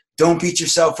there. Don't beat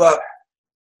yourself up.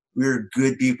 We're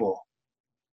good people.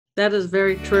 That is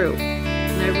very true.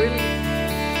 And I really